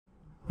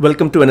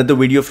Welcome to another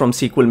video from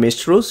SQL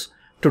Maestros.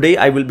 Today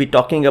I will be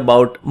talking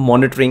about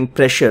monitoring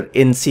pressure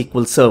in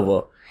SQL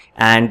Server,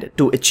 and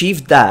to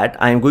achieve that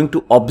I am going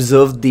to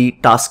observe the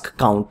task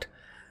count.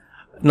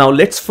 Now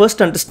let's first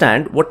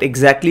understand what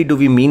exactly do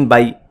we mean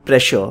by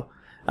pressure.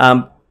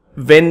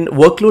 When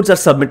workloads are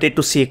submitted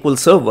to SQL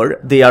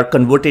Server, they are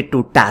converted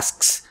to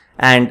tasks,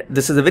 and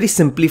this is a very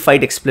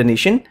simplified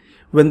explanation.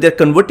 When they're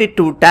converted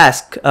to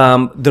task,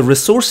 the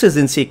resources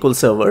in SQL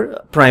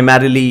Server,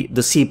 primarily the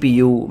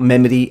CPU,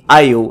 memory,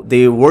 IO,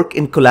 they work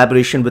in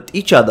collaboration with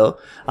each other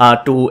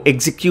to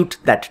execute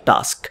that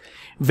task.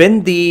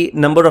 When the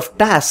number of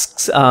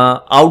tasks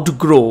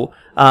outgrow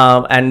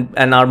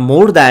and are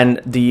more than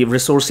the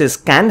resources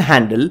can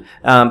handle,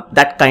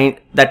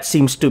 that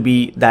seems to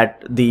be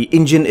that the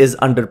engine is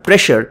under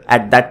pressure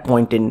at that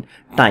point in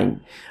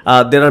time.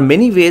 There are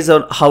many ways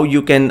on how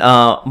you can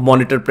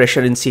monitor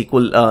pressure in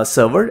SQL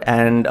Server,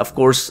 and of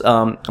course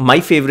my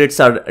favorites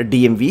are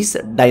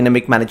DMVs,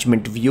 dynamic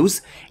management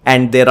views,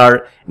 and there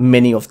are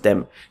many of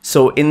them.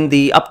 So in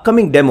the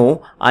upcoming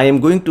demo I am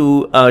going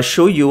to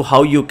show you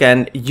how you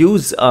can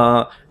use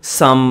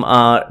some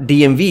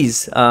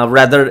DMVs.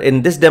 Rather,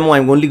 in this demo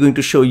I'm only going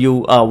to show you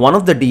one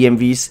of the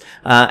DMVs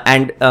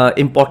and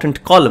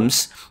important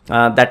columns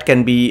that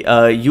can be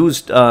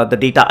used, the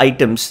data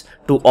items,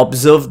 to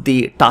observe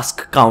the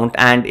task count,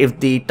 and if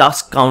the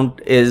task count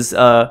is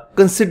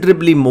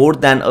considerably more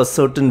than a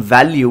certain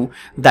value,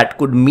 that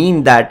could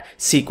mean that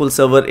SQL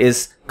Server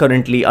is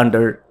currently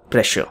under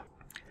pressure.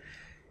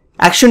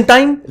 Action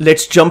time,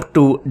 let's jump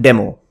to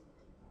demo.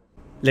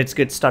 Let's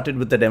get started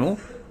with the demo.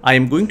 I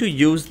am going to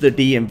use the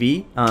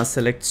DMV,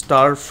 select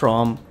star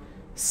from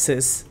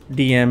sys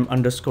dm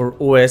underscore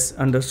os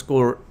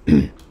underscore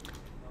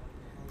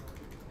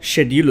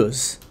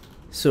schedulers.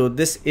 So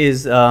this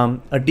is a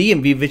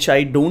DMV which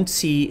I don't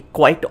see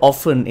quite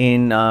often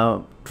in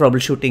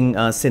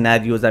troubleshooting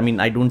scenarios. I mean,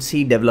 I don't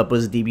see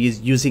developers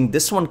DBs using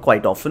this one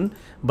quite often,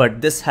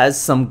 but this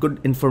has some good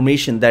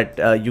information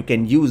that you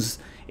can use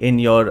in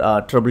your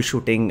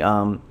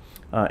troubleshooting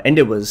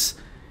endeavors.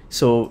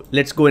 So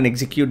let's go and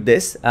execute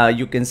this.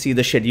 You can see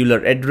the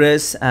scheduler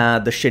address,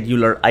 the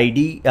scheduler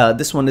ID.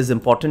 This one is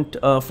important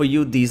for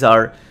you. These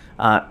are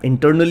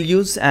internal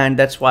use, and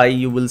that's why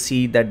you will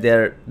see that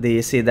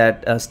they say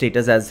that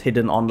status as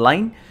hidden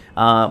online.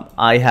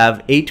 I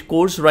have 8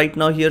 cores right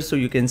now here, so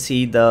you can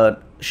see the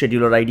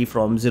scheduler ID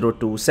from 0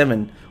 to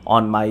 7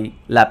 on my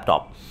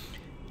laptop.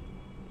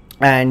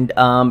 And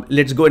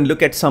let's go and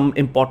look at some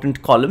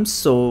important columns.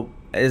 So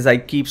as I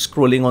keep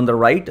scrolling on the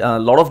right, a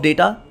lot of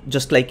data,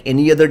 just like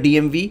any other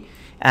DMV,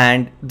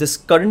 and this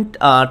current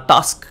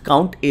task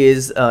count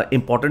is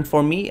important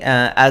for me.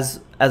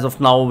 As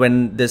of now,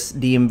 when this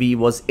DMV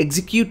was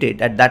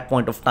executed, at that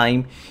point of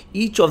time,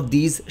 each of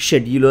these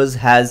schedulers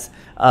has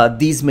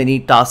these many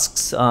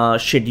tasks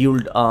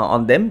scheduled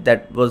on them.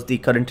 That was the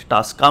current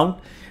task count.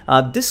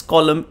 This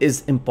column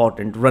is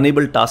important,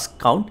 runnable task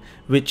count,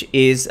 which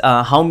is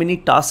how many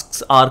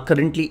tasks are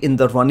currently in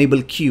the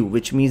runnable queue,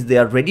 which means they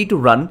are ready to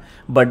run,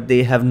 but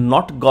they have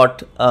not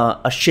got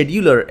a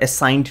scheduler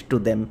assigned to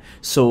them.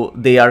 So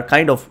they are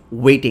kind of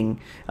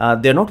waiting.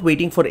 They're not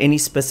waiting for any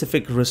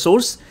specific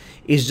resource.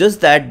 It's just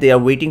that they are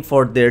waiting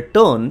for their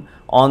turn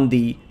on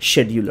the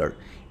scheduler.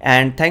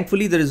 And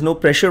thankfully there is no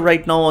pressure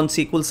right now on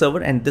SQL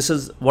Server, and this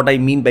is what I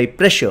mean by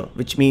pressure,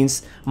 which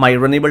means my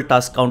runnable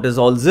task count is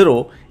all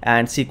 0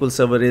 and SQL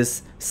Server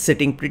is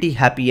sitting pretty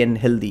happy and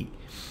healthy.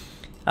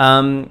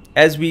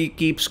 As we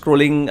keep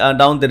scrolling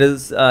down, there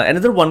is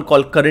another one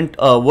called current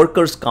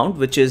workers count,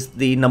 which is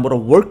the number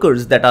of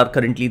workers that are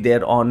currently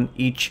there on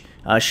each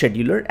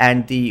scheduler,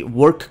 and the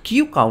work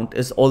queue count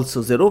is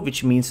also 0,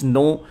 which means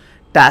no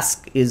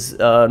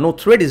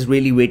thread is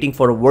really waiting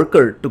for a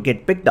worker to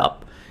get picked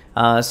up.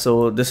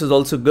 So this is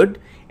also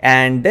good.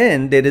 And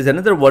then there is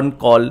another one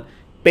called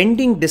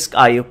pending disk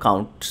IO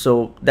count.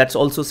 So that's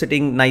also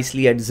sitting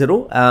nicely at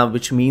 0,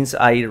 which means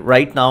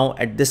right now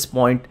at this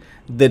point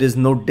there is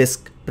no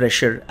disk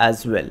pressure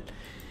as well.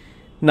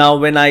 Now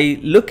when I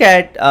look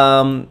at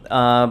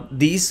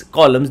these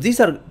columns, these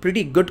are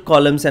pretty good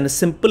columns, and a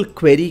simple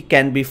query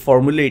can be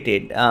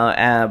formulated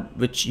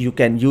which you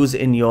can use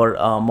in your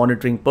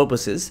monitoring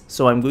purposes.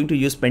 So I'm going to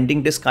use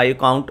pending disk IO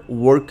count,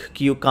 work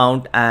queue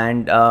count,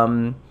 and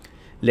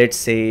let's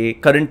say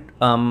current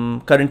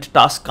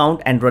task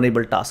count and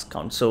runnable task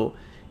count. So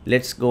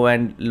let's go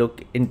and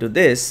look into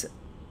this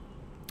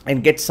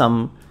and get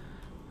some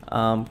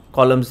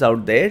columns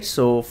out there.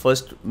 So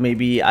first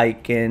maybe I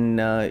can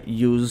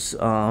use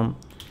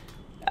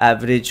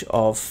average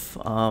of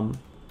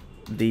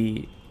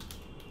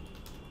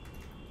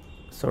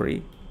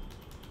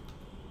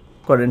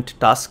current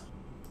task.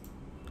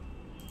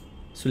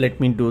 So let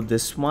me do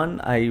this one.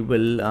 I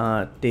will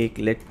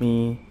let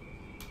me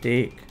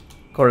take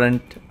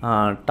current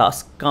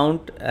task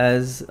count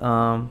as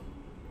one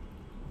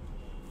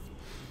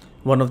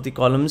of the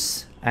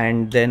columns,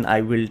 and then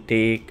I will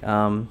take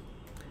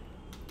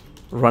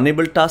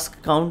runnable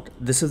task count.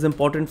 This is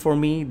important for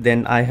me.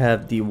 Then I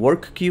have the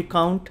work queue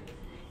count,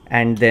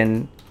 and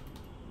then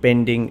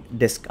pending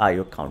disk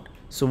IO count.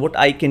 So what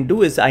I can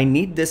do is I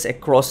need this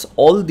across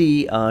all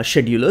the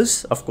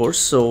schedulers, of course.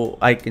 So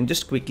I can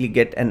just quickly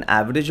get an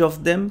average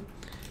of them,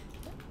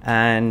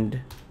 and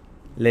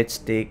let's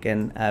take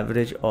an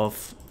average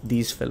of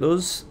these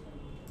fellows,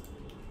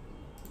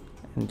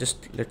 and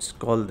just let's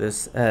call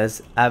this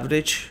as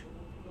average,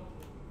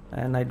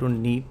 and I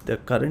don't need the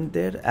current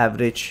there,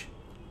 average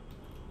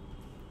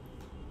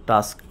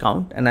task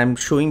count. And I'm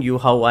showing you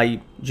how I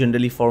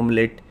generally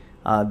formulate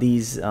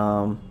these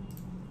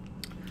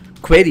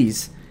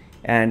queries.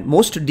 And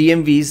most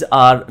DMVs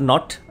are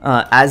not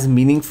as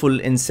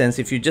meaningful in sense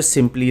if you just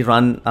simply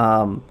run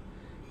them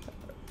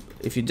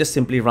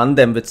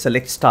with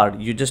select star.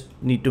 You just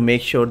need to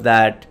make sure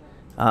that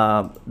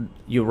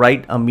you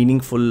write a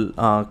meaningful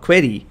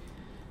query.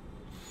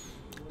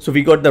 So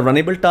we got the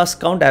runnable task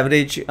count,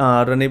 average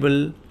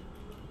runnable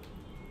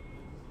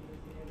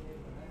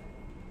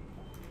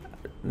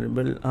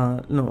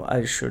no,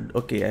 I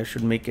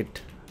should make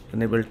it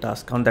runnable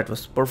task count. That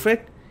was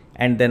perfect.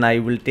 And then I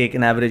will take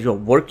an average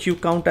of work queue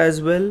count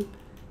as well,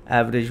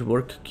 average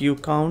work queue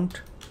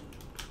count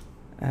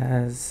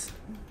as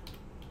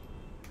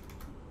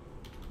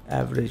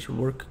average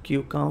work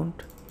queue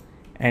count,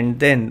 and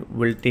then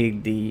we'll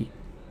take the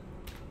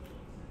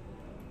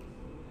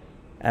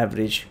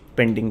average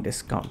pending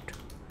discount.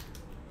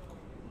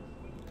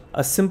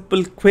 A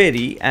simple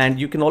query, and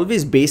you can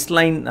always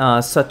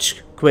baseline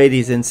such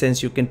queries, in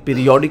sense you can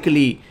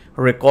periodically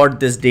record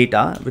this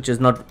data, which is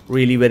not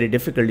really very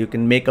difficult. You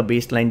can make a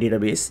baseline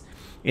database.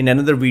 In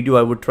another video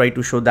I would try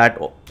to show that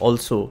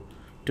also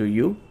to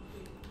you.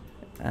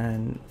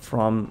 And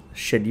from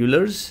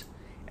schedulers,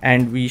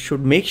 and we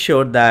should make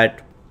sure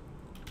that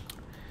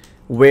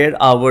where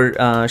our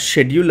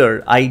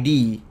scheduler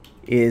ID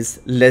is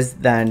less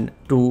than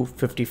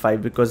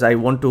 255, because I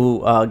want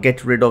to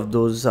get rid of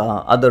those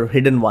other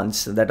hidden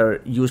ones that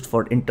are used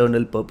for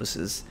internal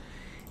purposes.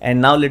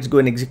 And now let's go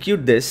and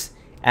execute this,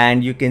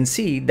 and you can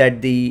see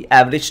that the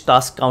average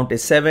task count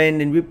is 7,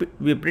 and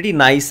we're pretty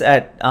nice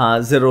at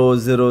 0,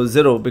 0,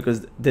 0,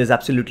 because there's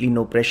absolutely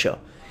no pressure.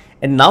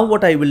 And now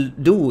what I will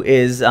do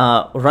is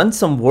run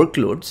some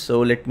workloads.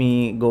 So let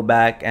me go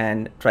back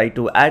and try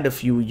to add a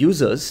few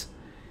users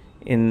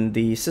in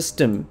the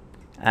system,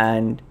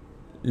 and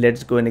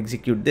let's go and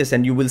execute this,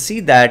 and you will see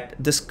that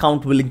this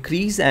count will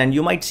increase, and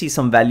you might see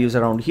some values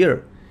around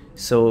here.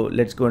 So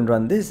let's go and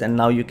run this, and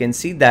now you can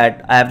see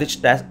that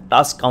average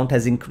task count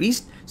has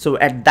increased. So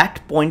at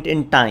that point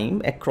in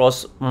time,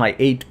 across my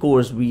 8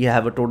 cores, we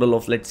have a total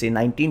of, let's say,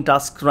 19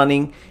 tasks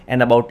running,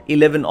 and about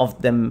 11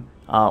 of them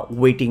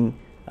waiting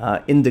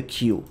in the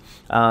queue.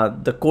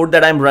 The code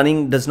that I'm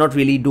running does not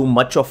really do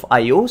much of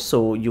IO,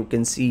 so you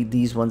can see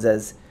these ones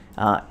as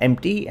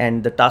empty,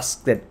 and the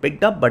tasks that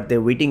picked up, but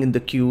they're waiting in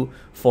the queue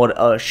for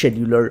a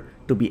scheduler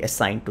to be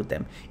assigned to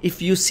them.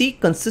 If you see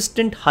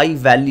consistent high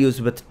values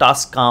with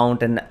task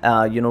count and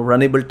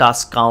runnable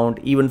task count,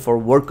 even for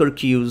worker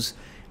queues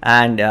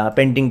and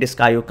pending disk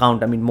IO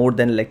count, I mean more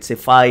than, let's say,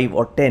 5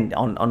 or 10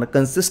 on a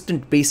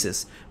consistent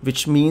basis,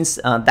 which means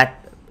that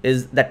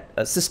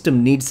a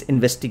system needs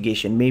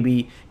investigation.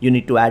 Maybe you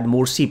need to add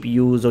more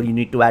CPUs, or you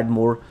need to add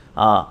more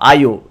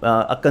IO.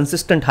 A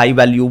consistent high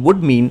value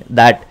would mean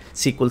that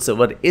SQL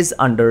Server is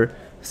under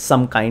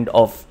some kind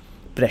of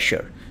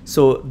pressure.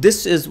 So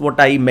this is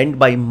what I meant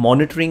by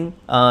monitoring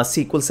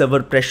SQL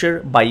Server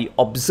pressure, by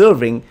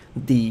observing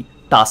the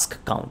task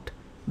count.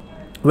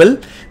 Well,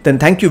 then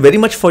thank you very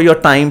much for your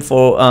time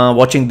for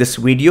watching this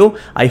video.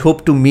 I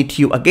hope to meet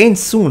you again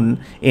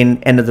soon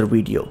in another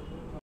video.